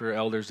training for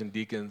elders and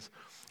deacons,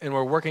 and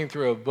we're working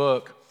through a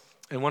book,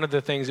 and one of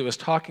the things it was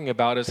talking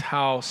about is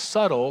how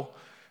subtle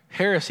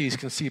heresies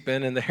can seep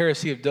in, and the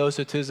heresy of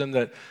docetism,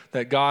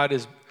 that God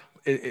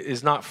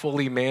is not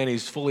fully man,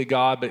 he's fully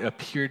God, but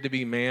appeared to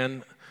be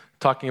man,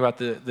 talking about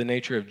the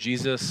nature of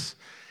Jesus.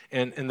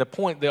 And the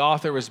point the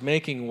author was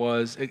making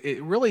was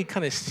it really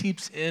kind of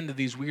seeps into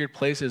these weird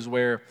places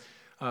where,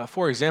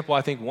 for example,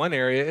 I think one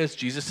area is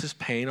Jesus'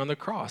 pain on the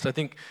cross. I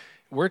think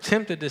we're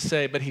tempted to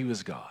say, but he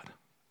was God.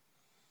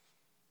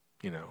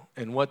 You know,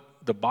 and what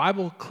the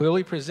Bible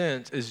clearly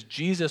presents is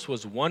Jesus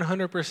was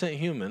 100%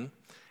 human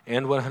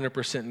and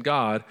 100%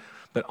 God,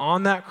 but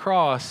on that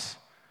cross,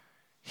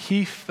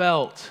 he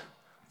felt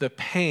the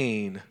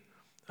pain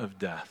of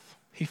death.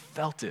 He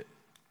felt it.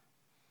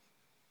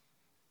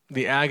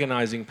 The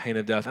agonizing pain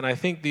of death. And I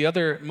think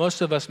most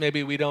of us,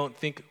 maybe we don't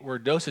think we're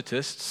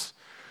docetists.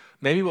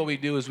 Maybe what we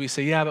do is we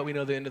say, yeah, but we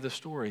know the end of the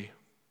story.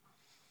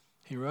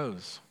 He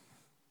rose.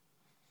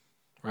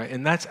 right?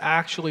 And that's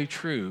actually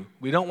true.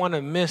 We don't want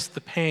to miss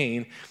the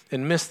pain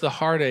and miss the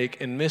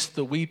heartache and miss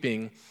the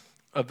weeping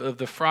of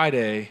the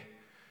Friday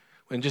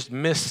and just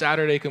miss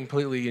Saturday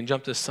completely and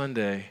jump to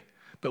Sunday.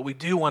 But we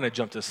do want to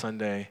jump to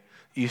Sunday,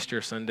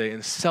 Easter Sunday,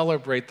 and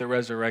celebrate the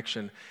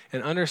resurrection.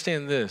 And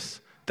understand this,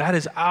 that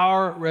is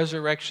our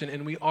resurrection,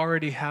 and we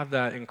already have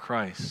that in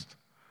Christ.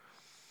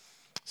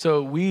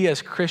 So we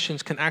as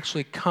Christians can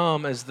actually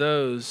come as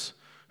those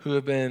who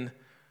have been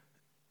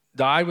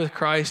died with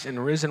Christ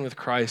and risen with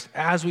Christ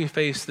as we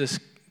face this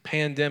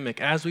pandemic,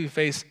 as we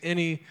face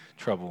any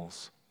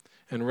troubles,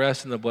 and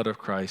rest in the blood of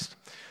Christ.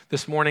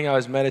 This morning I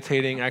was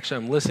meditating.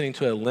 Actually, I'm listening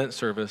to a Lent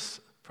service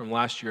from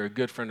last year a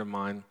good friend of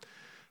mine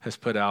has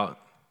put out.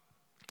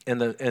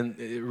 And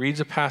it reads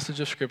a passage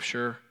of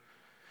Scripture.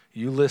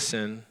 You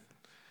listen,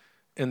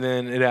 and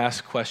then it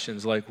asks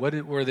questions like, what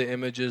were the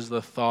images,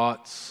 the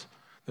thoughts,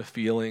 the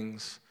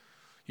feelings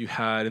you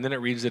had? And then it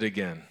reads it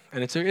again.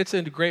 And it's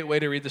a great way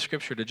to read the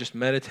Scripture, to just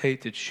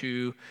meditate, to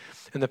chew.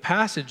 And the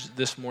passage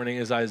this morning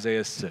is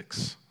Isaiah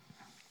 6.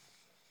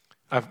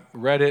 I've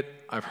read it,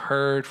 I've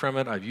heard from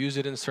it, I've used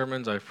it in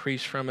sermons, I've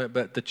preached from it,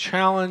 but the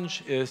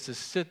challenge is to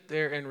sit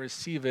there and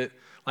receive it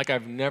like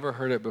I've never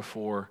heard it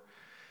before.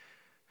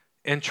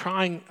 And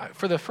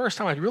for the first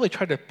time, I really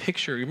tried to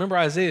picture. Remember,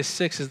 Isaiah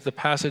 6 is the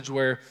passage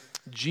where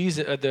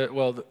Jesus,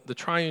 the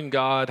triune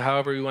God,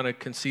 however you want to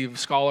conceive,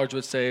 scholars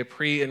would say,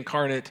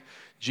 pre-incarnate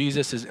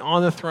Jesus is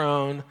on the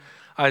throne.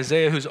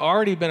 Isaiah, who's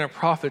already been a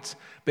prophet,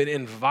 been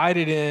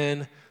invited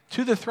in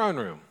to the throne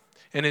room.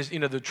 And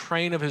the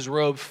train of his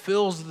robe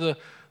fills the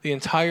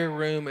entire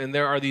room, and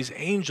there are these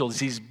angels,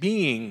 these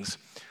beings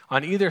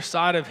on either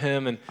side of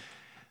him. And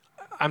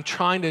I'm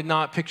trying to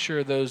not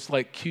picture those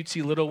like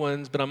cutesy little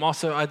ones, but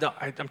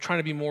I'm trying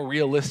to be more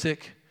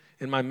realistic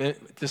in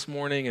this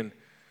morning, and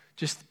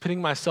just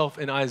putting myself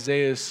in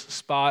Isaiah's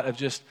spot of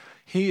just,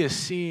 he is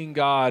seeing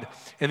God,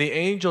 and the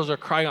angels are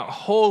crying out,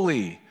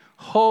 holy,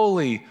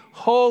 holy,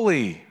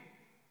 holy.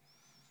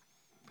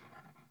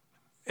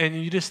 And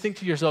you just think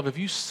to yourself, if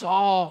you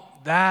saw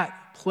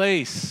that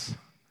place,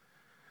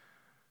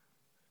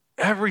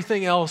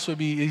 everything else would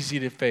be easy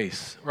to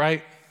face,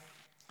 right?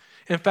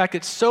 In fact,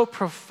 it's so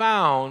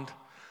profound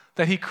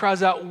that he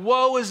cries out,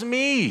 woe is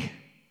me.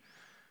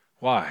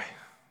 Why?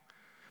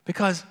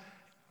 Because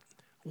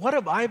what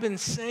have I been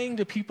saying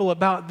to people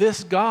about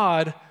this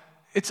God?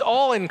 It's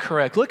all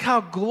incorrect. Look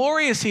how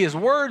glorious he is.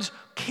 Words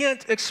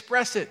can't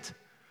express it.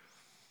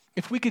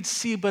 If we could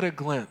see but a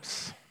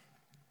glimpse.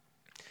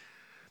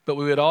 But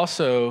we would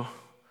also,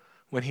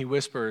 when he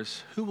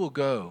whispers, who will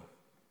go?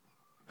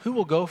 Who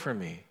will go for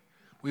me?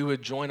 We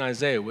would join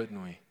Isaiah,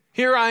 wouldn't we?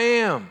 Here I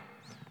am.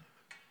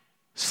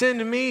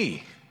 Send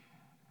me.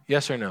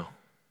 Yes or no?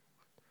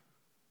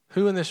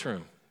 Who in this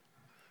room?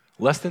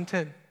 Less than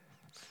 10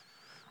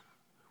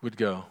 would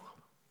go.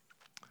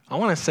 I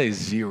want to say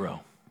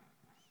 0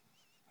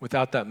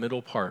 without that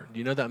middle part. Do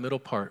you know that middle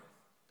part?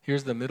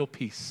 Here's the middle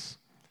piece.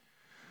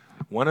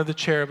 One of the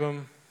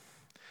cherubim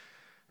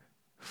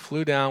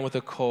flew down with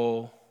a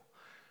coal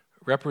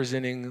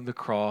representing the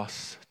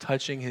cross,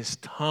 touching his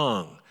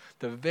tongue,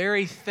 the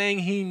very thing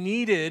he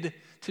needed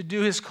to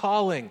do his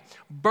calling,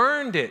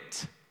 burned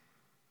it.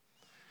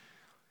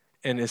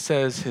 And it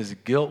says his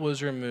guilt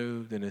was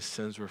removed and his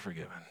sins were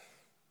forgiven.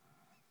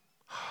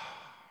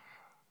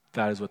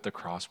 That is what the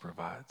cross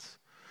provides.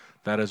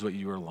 That is what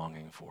you are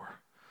longing for.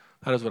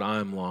 That is what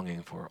I'm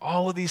longing for.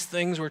 All of these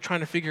things we're trying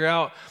to figure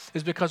out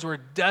is because we're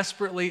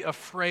desperately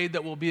afraid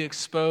that we'll be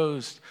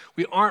exposed.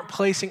 We aren't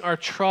placing our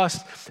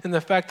trust in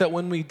the fact that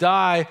when we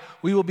die,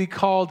 we will be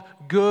called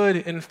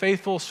good and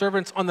faithful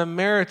servants on the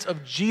merits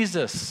of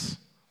Jesus.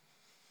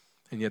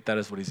 And yet that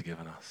is what he's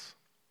given us.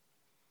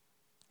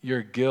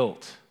 Your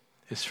guilt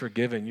is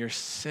forgiven. Your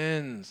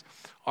sins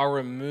are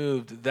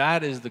removed.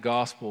 That is the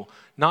gospel,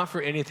 not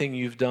for anything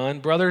you've done.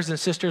 Brothers and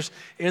sisters,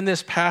 in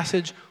this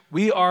passage,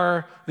 we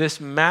are this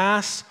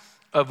mass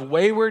of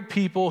wayward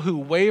people who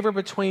waver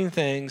between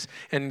things,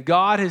 and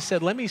God has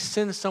said, let me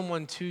send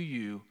someone to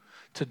you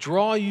to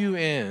draw you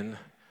in,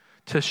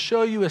 to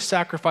show you a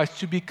sacrifice,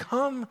 to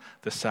become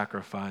the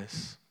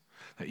sacrifice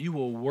that you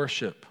will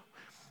worship.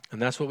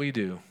 And that's what we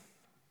do.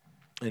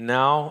 And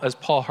now, as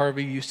Paul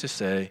Harvey used to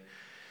say,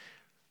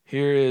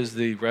 here is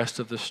the rest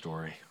of the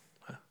story.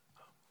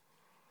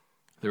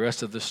 The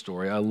rest of the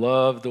story. I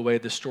love the way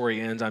the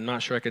story ends. I'm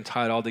not sure I can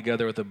tie it all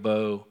together with a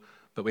bow,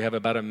 but we have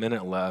about a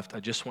minute left.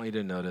 I just want you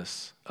to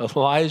notice.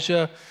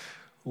 Elijah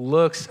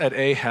looks at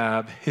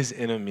Ahab, his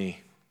enemy,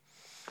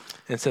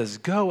 and says,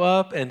 go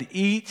up and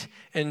eat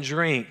and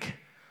drink,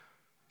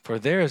 for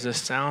there is a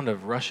sound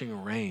of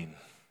rushing rain.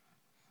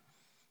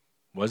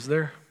 Was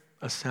there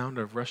a sound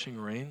of rushing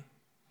rain?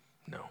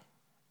 No.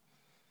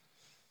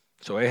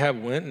 So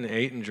Ahab went and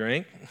ate and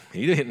drank.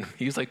 He didn't.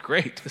 He's like,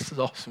 great, this is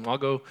awesome. I'll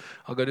go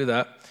do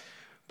that.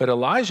 But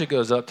Elijah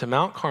goes up to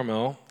Mount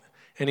Carmel,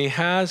 and he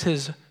has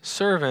his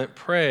servant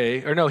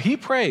pray, or no, he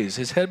prays,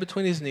 his head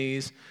between his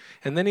knees,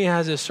 and then he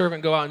has his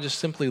servant go out and just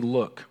simply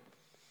look.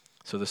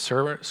 So the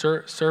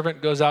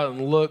servant goes out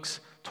and looks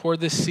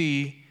toward the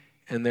sea,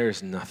 and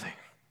there's nothing.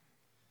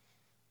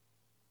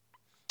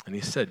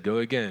 And he said, go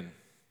again.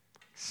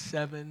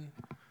 7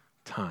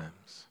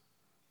 times.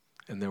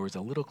 And there was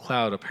a little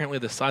cloud, apparently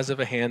the size of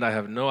a hand. I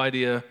have no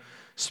idea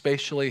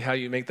spatially how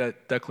you make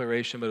that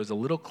declaration, but it was a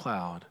little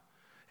cloud,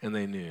 and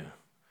they knew.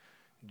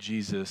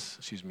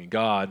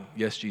 God,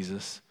 yes,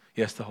 Jesus,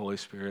 yes, the Holy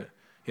Spirit,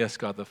 yes,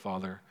 God the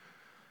Father.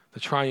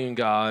 The triune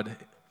God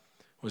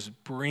was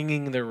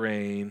bringing the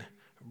rain,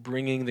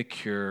 bringing the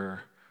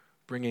cure,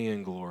 bringing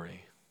in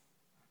glory.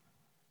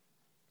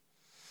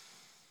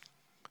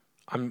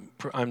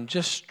 I'm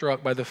just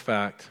struck by the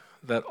fact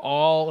that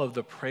all of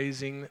the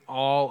praising,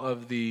 all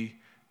of the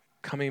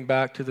coming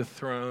back to the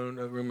throne,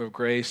 a room of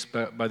grace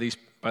by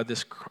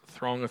this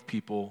throng of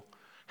people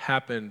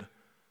happened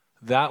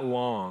that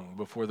long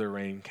before the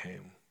rain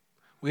came.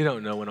 We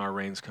don't know when our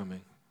rain's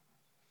coming.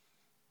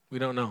 We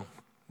don't know.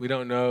 We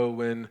don't know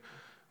when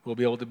we'll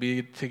be able to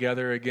be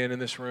together again in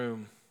this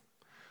room,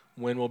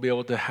 when we'll be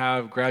able to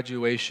have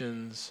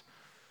graduations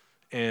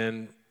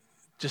and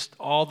just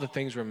all the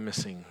things we're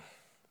missing.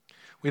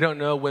 We don't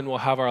know when we'll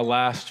have our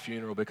last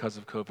funeral because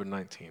of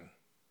COVID-19.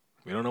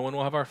 We don't know when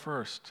we'll have our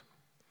first.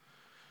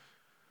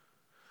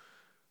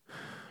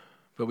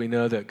 But we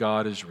know that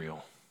God is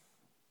real.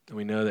 And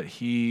we know that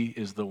he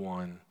is the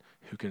one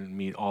who can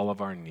meet all of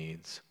our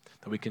needs,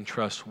 that we can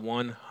trust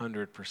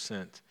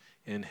 100%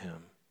 in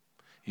him.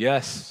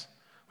 Yes,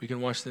 we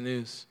can watch the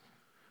news.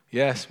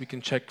 Yes, we can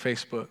check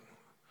Facebook.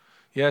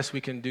 Yes,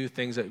 we can do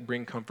things that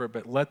bring comfort,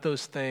 but let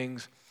those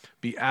things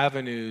be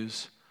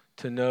avenues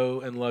to know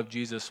and love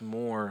Jesus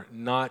more,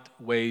 not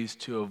ways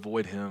to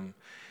avoid him.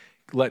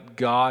 Let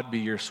God be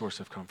your source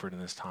of comfort in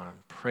this time.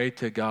 Pray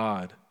to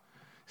God.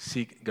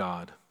 Seek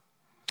God.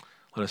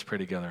 Let us pray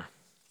together.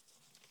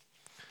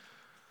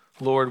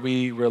 Lord,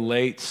 we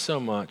relate so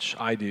much,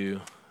 I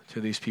do, to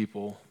these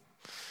people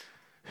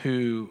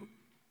who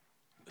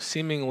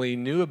seemingly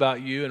knew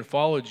about you and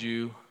followed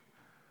you,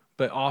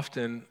 but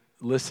often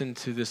listened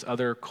to this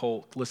other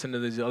cult, listened to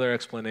these other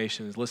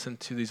explanations,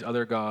 listened to these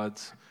other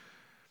gods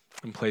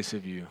in place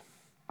of you.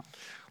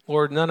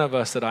 Lord, none of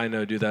us that I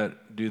know do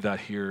that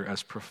here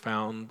as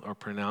profound or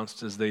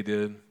pronounced as they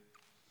did.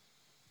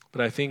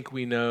 But I think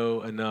we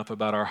know enough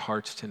about our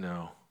hearts to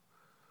know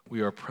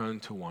we are prone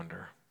to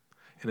wander.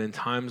 And in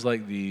times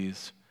like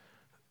these,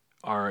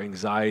 our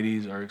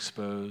anxieties are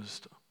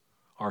exposed,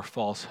 our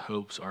false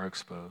hopes are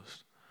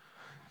exposed.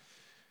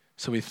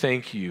 So we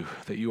thank you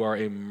that you are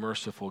a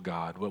merciful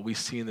God. What we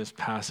see in this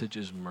passage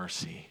is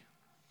mercy.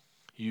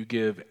 You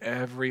give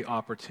every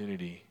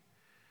opportunity,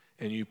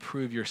 and you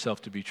prove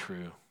yourself to be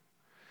true.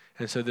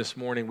 And so this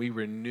morning, we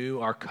renew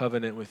our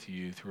covenant with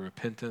you through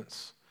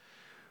repentance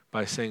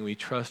by saying we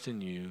trust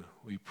in you.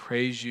 We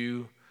praise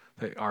you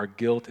that our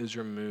guilt is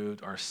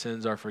removed, our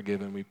sins are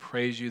forgiven. We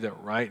praise you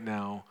that right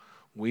now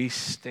we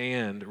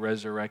stand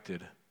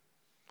resurrected.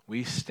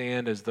 We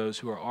stand as those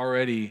who are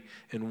already,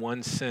 in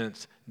one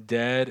sense,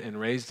 dead and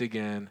raised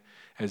again,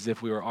 as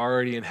if we were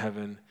already in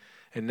heaven.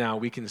 And now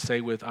we can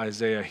say with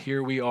Isaiah,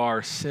 here we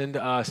are, send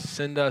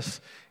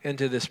us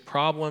into this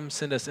problem,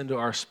 send us into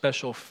our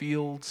special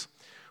fields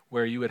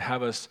where you would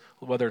have us,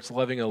 whether it's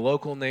loving a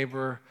local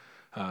neighbor,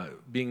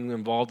 being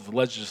involved with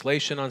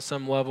legislation on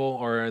some level,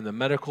 or in the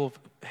medical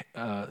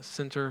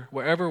center,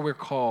 wherever we're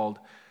called,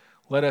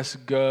 let us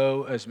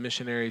go as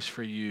missionaries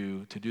for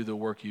you to do the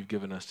work you've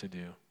given us to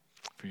do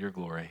for your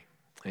glory.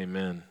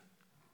 Amen.